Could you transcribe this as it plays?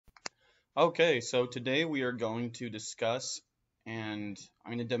Okay, so today we are going to discuss and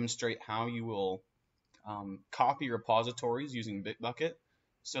I'm going to demonstrate how you will copy repositories using BitBucket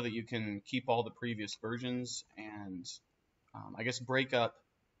so that you can keep all the previous versions and I guess break up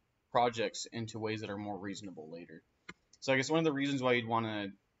projects into ways that are more reasonable later. So I guess one of the reasons why you'd want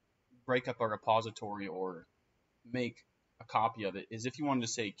to break up a repository or make a copy of it is if you wanted to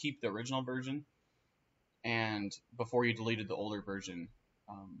say keep the original version and before you deleted the older version,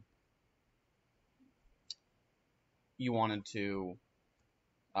 um, you wanted to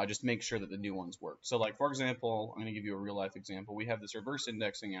just make sure that the new ones work. So like, for example, I'm going to give you a real life example. We have this reverse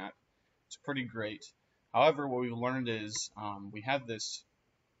indexing app. It's pretty great. However, what we've learned is we have this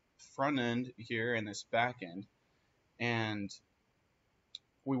front end here and this back end, and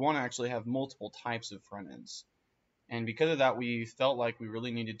we want to actually have multiple types of front ends. And because of that, we felt like we really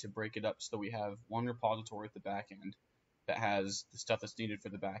needed to break it up so that we have one repository at the back end that has the stuff that's needed for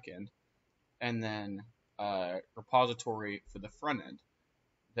the back end, and then a repository for the front end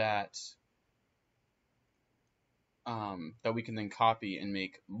that that we can then copy and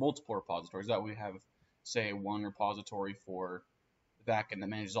make multiple repositories. That we have, say, one repository for the backend that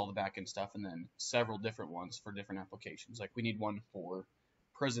manages all the backend stuff, and then several different ones for different applications. Like we need one for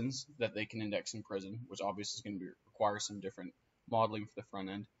prisons that they can index in prison, which obviously is going to require some different modeling for the front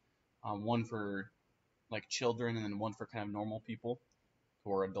end. One for like children, and then one for kind of normal people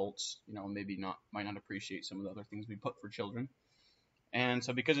who are adults. Maybe not might not appreciate some of the other things we put for children. And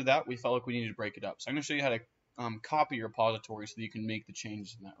so because of that, we felt like we needed to break it up. So I'm going to show you how to copy your repository so that you can make the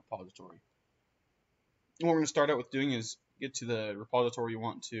changes in that repository. And what we're going to start out with doing is get to the repository you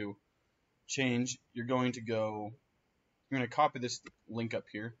want to change. You're going to copy this link up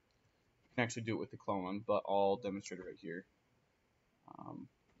here. You can actually do it with the clone one, but I'll demonstrate it right here.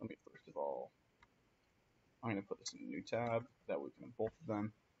 Let me first of all, I'm going to put this in a new tab. That way we can have both of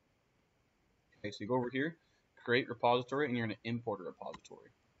them. Okay, so you go over here, create repository, and you're going to import a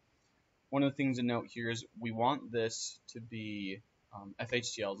repository. One of the things to note here is we want this to be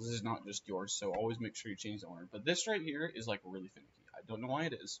FHTL. This is not just yours, so always make sure you change the owner. But this right here is like really finicky. I don't know why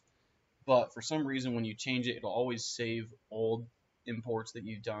it is, but for some reason when you change it, it'll always save old imports that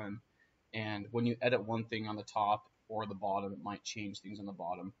you've done. And when you edit one thing on the top or the bottom, it might change things on the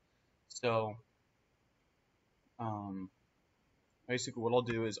bottom. So basically what I'll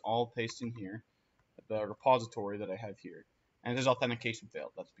do is I'll paste in here the repository that I have here. And there's authentication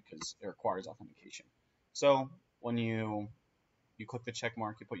failed. That's because it requires authentication. So when you click the check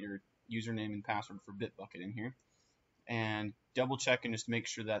mark, you put your username and password for BitBucket in here, and double check and just make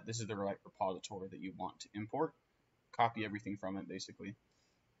sure that this is the right repository that you want to import. Copy everything from it basically.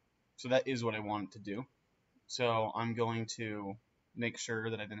 So that is what I wanted to do. So I'm going to make sure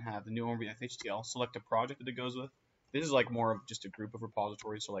that I then have the new one FHTL, select a project that it goes with. This is like more of just a group of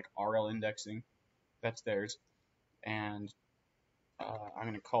repositories, so like RL indexing, that's theirs. And I'm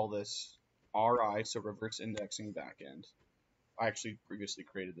going to call this RI, so reverse indexing backend. I actually previously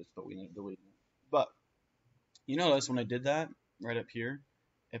created this, but we need to delete it. But you notice when I did that right up here,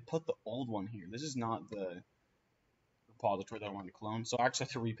 it put the old one here. This is not the repository that I wanted to clone, so I actually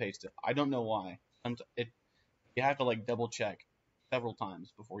have to repaste it. I don't know why. You have to like double check several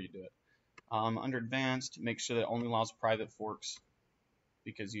times before you do it. Under advanced, make sure that it only allows private forks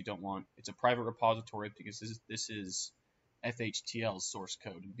because you don't want it's a private repository because this is FHTL's source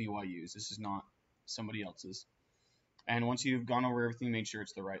code, BYU's. This is not somebody else's. And once you've gone over everything, make sure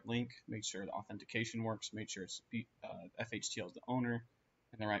it's the right link, make sure the authentication works, make sure it's FHTL is the owner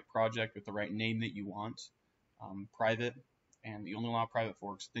and the right project with the right name that you want, private, and you only allow private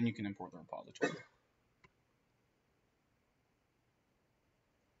forks, then you can import the repository.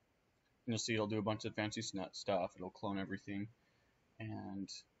 And you'll see it'll do a bunch of fancy stuff, it'll clone everything, and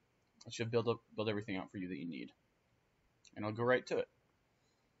it should build everything out for you that you need. And I'll go right to it.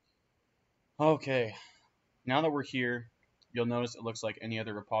 Okay, now that we're here, you'll notice it looks like any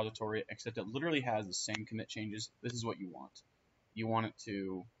other repository, except it literally has the same commit changes. This is what you want. You want it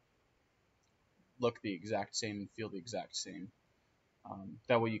to look the exact same and feel the exact same.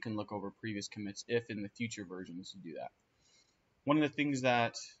 That way you can look over previous commits if in the future versions you do that. One of the things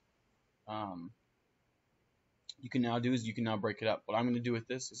that you can now do is you can now break it up. What I'm going to do with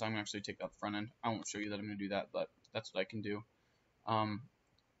this is I'm going to actually take out the front end. I won't show you that I'm going to do that, but that's what I can do.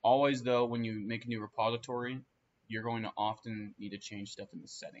 Always, though, when you make a new repository, you're going to often need to change stuff in the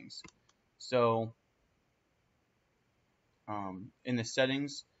settings. So in the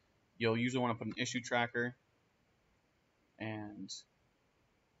settings, you'll usually want to put an issue tracker and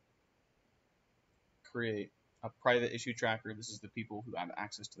create a private issue tracker. This is the people who have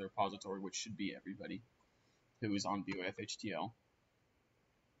access to the repository, which should be everybody who is on BYU FHTL.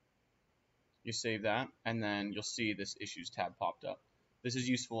 You save that, and then you'll see this issues tab popped up. This is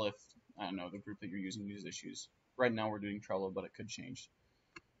useful if, I don't know, the group that you're using uses issues. Right now we're doing Trello, but it could change.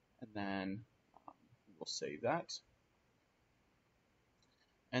 And then we'll save that.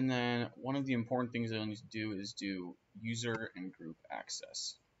 And then one of the important things that you'll need to do is do user and group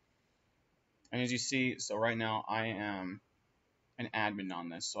access. And as you see, so right now I am an admin on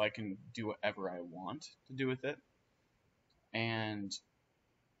this, so I can do whatever I want to do with it. And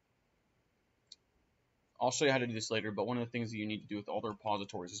I'll show you how to do this later, but one of the things that you need to do with all the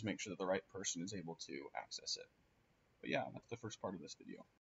repositories is make sure that the right person is able to access it. But yeah, that's the first part of this video.